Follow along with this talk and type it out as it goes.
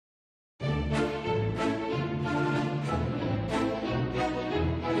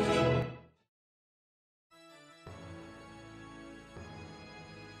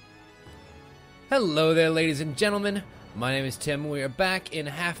Hello there, ladies and gentlemen. My name is Tim. We are back in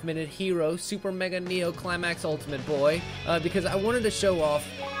Half Minute Hero Super Mega Neo Climax Ultimate Boy because I wanted to show off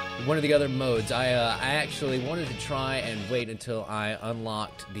one of the other modes. I actually wanted to try and wait until I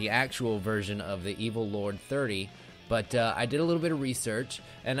unlocked the actual version of the Evil Lord 30, but I did a little bit of research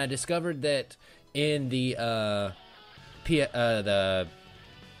and I discovered that in the it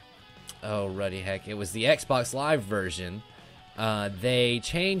was the Xbox Live version. They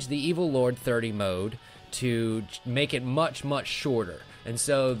changed the Evil Lord 30 mode to make it much, much shorter. And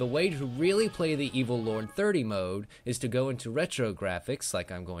so the way to really play the Evil Lord 30 mode is to go into retro graphics,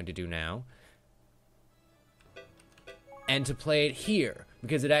 like I'm going to do now, and to play it here,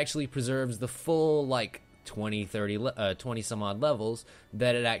 because it actually preserves the full, like, 20 some odd levels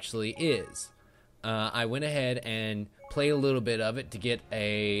that it actually is. I went ahead and played a little bit of it to get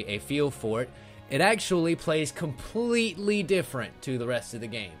a feel for it. It actually plays completely different to the rest of the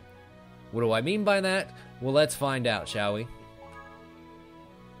game. What do I mean by that? Well, let's find out, shall we?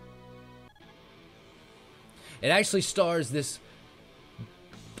 It actually stars this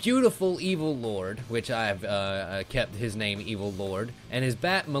beautiful Evil Lord, which I've kept his name Evil Lord, and his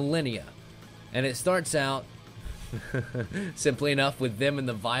bat Millennia. And it starts out, simply enough, with them in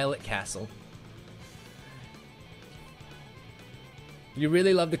the Violet Castle. You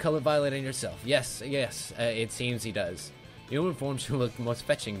really love the color violet in yourself. Yes, it seems he does. Your uniform should look most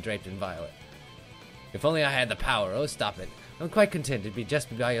fetching draped in violet. If only I had the power. Oh, stop it. I'm quite content to be just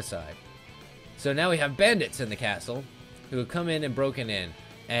by your side. So now we have bandits in the castle who have come in and broken in.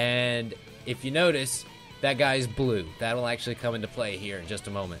 And if you notice, that guy's blue. That'll actually come into play here in just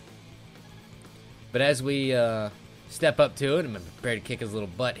a moment. But as we step up to it, I'm prepared to kick his little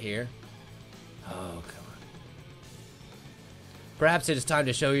butt here. Oh, come on. Perhaps it is time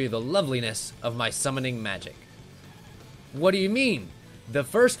to show you the loveliness of my summoning magic. What do you mean? The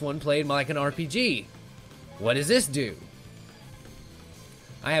first one played like an RPG. What does this do?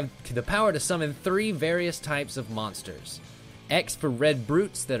 I have the power to summon 3 various types of monsters. X for red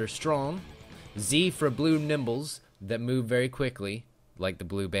brutes that are strong. Z for blue nimbles that move very quickly, like the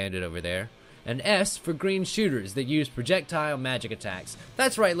blue bandit over there. And S for green shooters that use projectile magic attacks.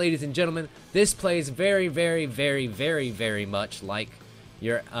 That's right, ladies and gentlemen. This plays very, very, very, very, very much like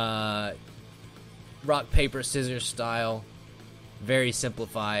your rock, paper, scissors style, very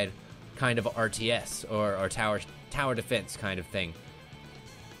simplified kind of RTS or tower defense kind of thing.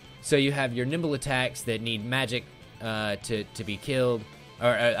 So you have your nimble attacks that need magic to be killed,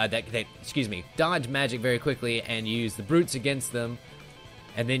 or dodge magic very quickly and use the brutes against them.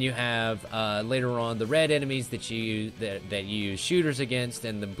 And then you have later on the red enemies that you use shooters against,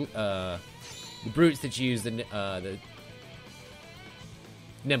 and the brutes that you use the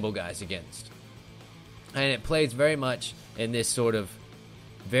nimble guys against. And it plays very much in this sort of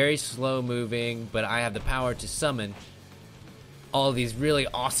very slow moving, but I have the power to summon all these really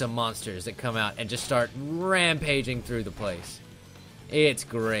awesome monsters that come out and just start rampaging through the place. It's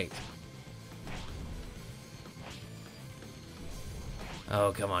great.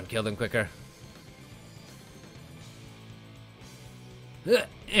 Oh, come on, kill them quicker.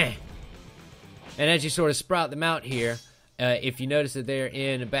 And as you sort of sprout them out here, if you notice that they're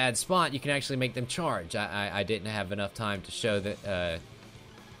in a bad spot, you can actually make them charge. I didn't have enough time to show that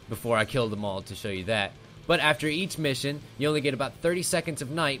before I killed them all to show you that. But after each mission, you only get about 30 seconds of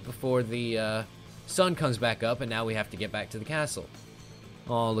night before the sun comes back up, and now we have to get back to the castle.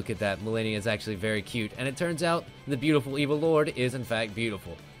 Oh, look at that. Millennia is actually very cute. And it turns out the beautiful Evil Lord is, in fact,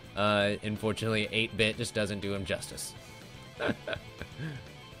 beautiful. Unfortunately, 8-bit just doesn't do him justice. But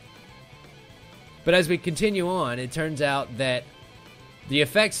as we continue on, it turns out that the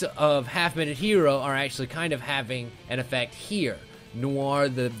effects of Half Minute Hero are actually kind of having an effect here. Noir,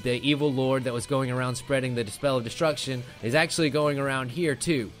 the Evil Lord that was going around spreading the Dispel of Destruction, is actually going around here,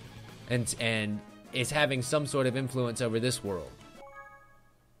 too. And is having some sort of influence over this world.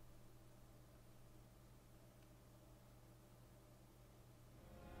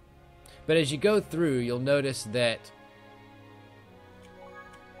 But as you go through, you'll notice that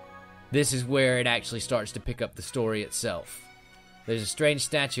this is where it actually starts to pick up the story itself. There's a strange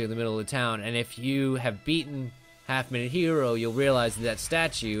statue in the middle of the town, and if you have beaten Half Minute Hero, you'll realize that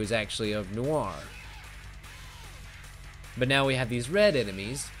statue is actually of Noir. But now we have these red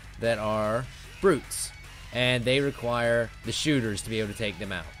enemies that are brutes, and they require the shooters to be able to take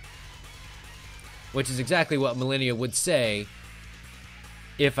them out. Which is exactly what Millennia would say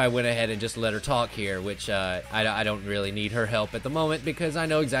if I went ahead and just let her talk here, which I don't really need her help at the moment because I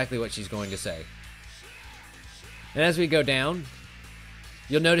know exactly what she's going to say. And as we go down,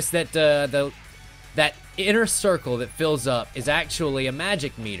 you'll notice that that inner circle that fills up is actually a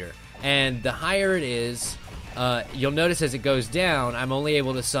magic meter. And the higher it is, you'll notice as it goes down, I'm only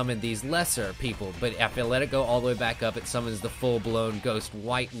able to summon these lesser people. But if I let it go all the way back up, it summons the full-blown ghost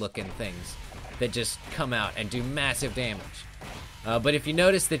white-looking things that just come out and do massive damage. But if you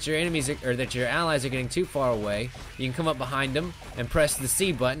notice that your enemies or that your allies are getting too far away, you can come up behind them and press the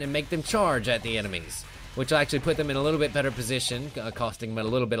C button and make them charge at the enemies, which will actually put them in a little bit better position, costing them a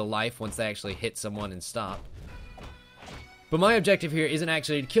little bit of life once they actually hit someone and stop. But my objective here isn't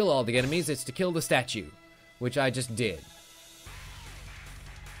actually to kill all the enemies, it's to kill the statue, which I just did.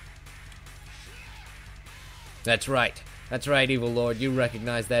 That's right, Evil Lord, you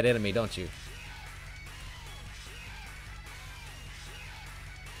recognize that enemy, don't you?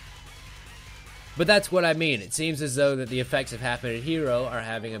 But that's what I mean. It seems as though that the effects of Half Minute Hero are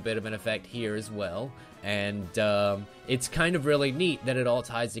having a bit of an effect here as well. And it's kind of really neat that it all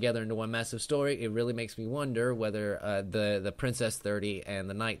ties together into one massive story. It really makes me wonder whether the Princess 30 and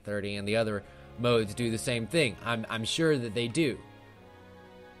the Knight 30 and the other modes do the same thing. I'm sure that they do.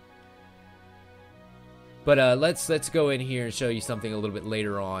 But let's go in here and show you something a little bit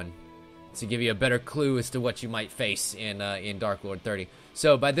later on to give you a better clue as to what you might face in Dark Lord 30.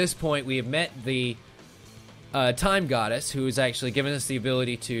 So by this point, we have met the Time Goddess, who has actually given us the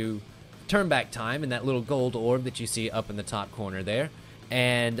ability to turn back time in that little gold orb that you see up in the top corner there.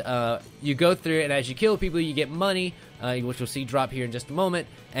 And you go through it, and as you kill people, you get money, which you'll see drop here in just a moment.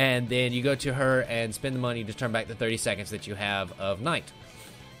 And then you go to her and spend the money to turn back the 30 seconds that you have of night.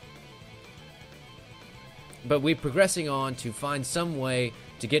 But we're progressing on to find some way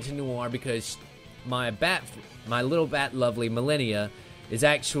to get to Noire, because my little bat lovely Millennia is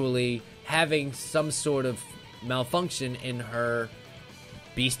actually having some sort of malfunction in her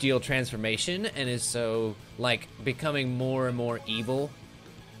bestial transformation, and is so, like, becoming more and more evil.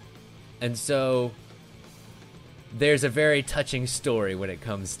 And so there's a very touching story when it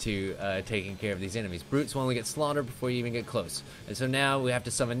comes to taking care of these enemies. Brutes will only get slaughtered before you even get close. And so now we have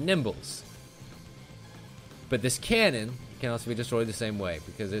to summon Nimbles. But this cannon can also be destroyed the same way,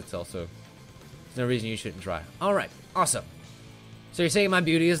 because it's also... there's no reason you shouldn't try. Alright, awesome. So you're saying my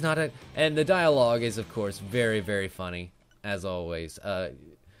beauty is not a... and the dialogue is, of course, very, very funny, as always.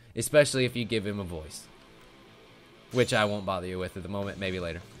 Especially if you give him a voice. Which I won't bother you with at the moment, maybe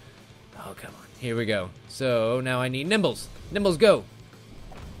later. Oh, come on. Here we go. So, now I need Nimbles. Nimbles, go!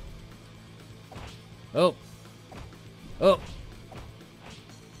 Oh. Oh.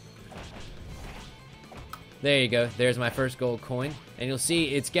 There you go. There's my first gold coin. And you'll see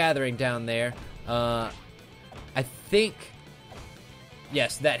it's gathering down there. I think...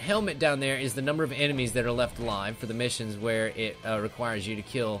 yes, that helmet down there is the number of enemies that are left alive for the missions where it requires you to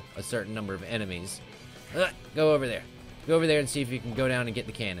kill a certain number of enemies. Go over there. Go over there and see if you can go down and get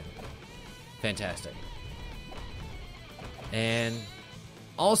the cannon. Fantastic. And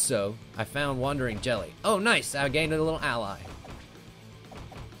also, I found Wandering Jelly. Oh, nice. I gained a little ally.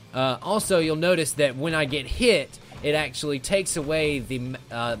 Also, you'll notice that when I get hit, it actually takes away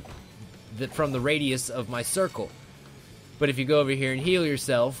from the radius of my circle. But if you go over here and heal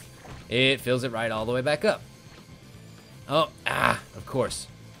yourself, it fills it right all the way back up. Oh, of course.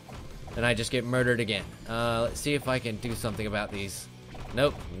 And I just get murdered again. Let's see if I can do something about these.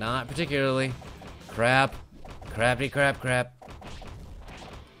 Nope, not particularly. Crap. Crappy crap crap.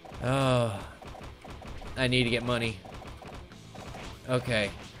 Oh. I need to get money. Okay.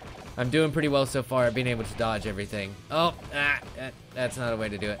 I'm doing pretty well so far at being able to dodge everything. Oh, that's not a way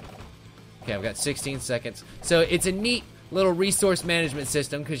to do it. Okay, I've got 16 seconds. So it's a neat little resource management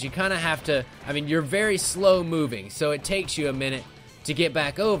system, because you kind of have to, I mean, you're very slow moving, so it takes you a minute to get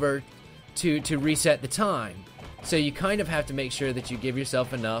back over to reset the time. So you kind of have to make sure that you give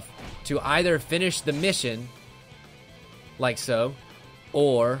yourself enough to either finish the mission, like so,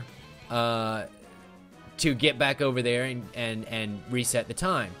 or to get back over there and reset the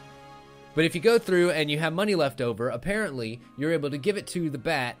time. But if you go through and you have money left over, apparently you're able to give it to the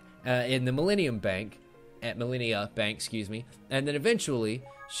bat in the Millennia Bank, excuse me, and then eventually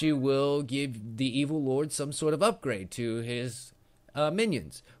she will give the Evil Lord some sort of upgrade to his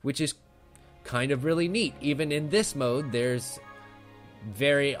minions, which is kind of really neat. Even in this mode, there's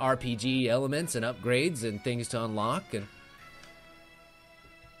very RPG elements and upgrades and things to unlock, and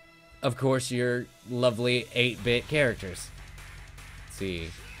of course your lovely 8-bit characters. Let's see.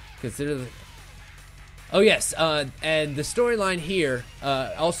 Consider the... oh yes, and the storyline here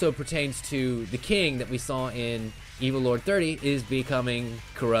also pertains to the king that we saw in Evil Lord 30 is becoming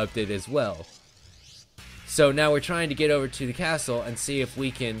corrupted as well. So now we're trying to get over to the castle and see if we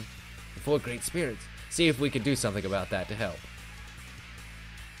can, the four great spirits, see if we can do something about that to help.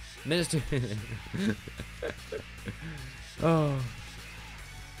 Minister... oh.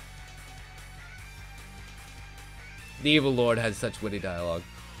 The Evil Lord has such witty dialogue.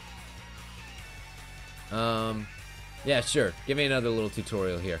 Yeah, sure. Give me another little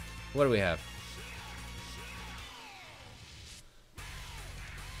tutorial here. What do we have?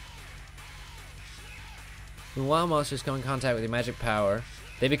 When wild monsters come in contact with your magic power,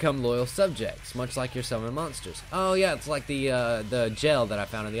 they become loyal subjects, much like your summoned monsters. Oh yeah, it's like the gel that I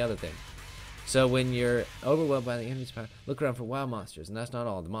found in the other thing. So when you're overwhelmed by the enemy's power, look around for wild monsters, and that's not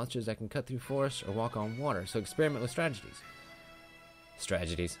all. The monsters that can cut through forests or walk on water. So experiment with strategies.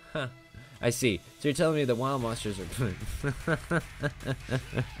 Strategies, huh? I see. So you're telling me that wild monsters are...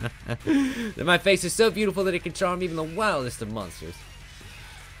 that my face is so beautiful that it can charm even the wildest of monsters.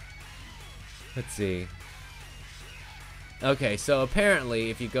 Let's see. Okay, so apparently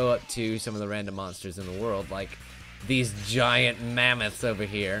if you go up to some of the random monsters in the world, like these giant mammoths over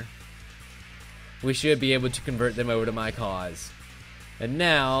here, we should be able to convert them over to my cause. And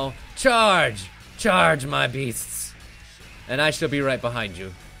now, charge! Charge, my beasts! And I shall be right behind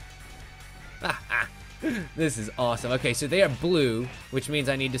you. This is awesome. Okay, so they are blue, which means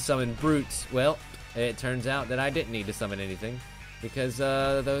I need to summon brutes. Well, it turns out that I didn't need to summon anything, because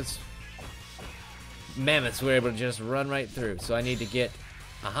those mammoths were able to just run right through. So I need to get...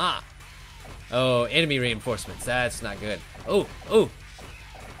 Aha! Oh, enemy reinforcements. That's not good. Oh, oh!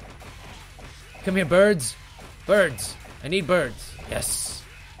 Come here, birds. Birds. I need birds. Yes.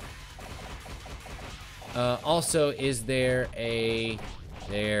 Also, is there a...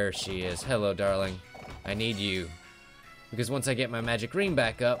 There she is. Hello, darling. I need you. Because once I get my magic ring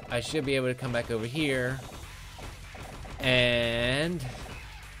back up, I should be able to come back over here and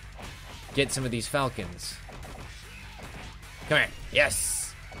get some of these falcons. Come here.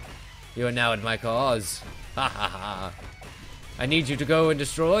 Yes. You are now in my cause. Ha ha ha. I need you to go and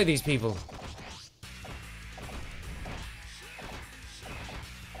destroy these people.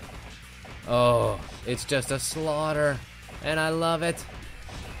 Oh, it's just a slaughter, and I love it.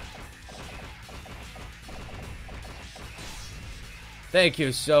 Thank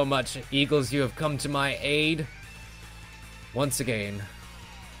you so much, Eagles. You have come to my aid once again.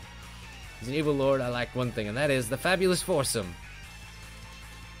 As an evil lord, I lack one thing, and that is the fabulous foursome.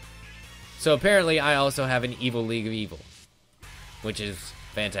 So apparently, I also have an evil League of Evil, which is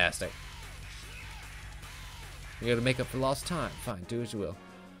fantastic. We got to make up for lost time. Fine, do as you will.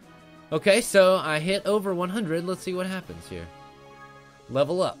 Okay, so I hit over 100. Let's see what happens here.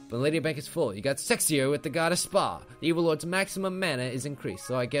 Level up. The Lady Bank is full. You got sexier with the Goddess Spa. The Evil Lord's maximum mana is increased.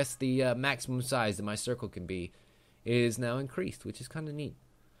 So I guess the maximum size that my circle can be is now increased, which is kind of neat.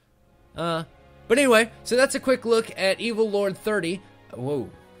 But anyway, so that's a quick look at Evil Lord 30. Whoa.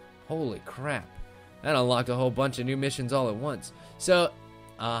 Holy crap. That unlocked a whole bunch of new missions all at once. So,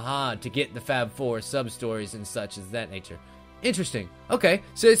 to get the Fab 4 sub-stories and such as that nature. Interesting. Okay,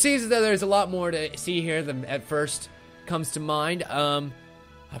 so it seems as though there's a lot more to see here than at first comes to mind.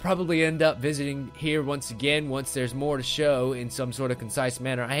 I'll probably end up visiting here once again once there's more to show in some sort of concise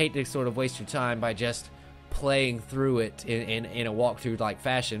manner. I hate to sort of waste your time by just playing through it in a walkthrough-like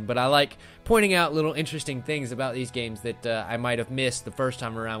fashion, but I like pointing out little interesting things about these games that I might have missed the first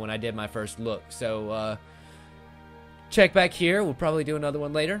time around when I did my first look. So, check back here. We'll probably do another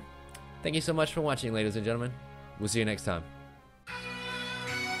one later. Thank you so much for watching, ladies and gentlemen. We'll see you next time.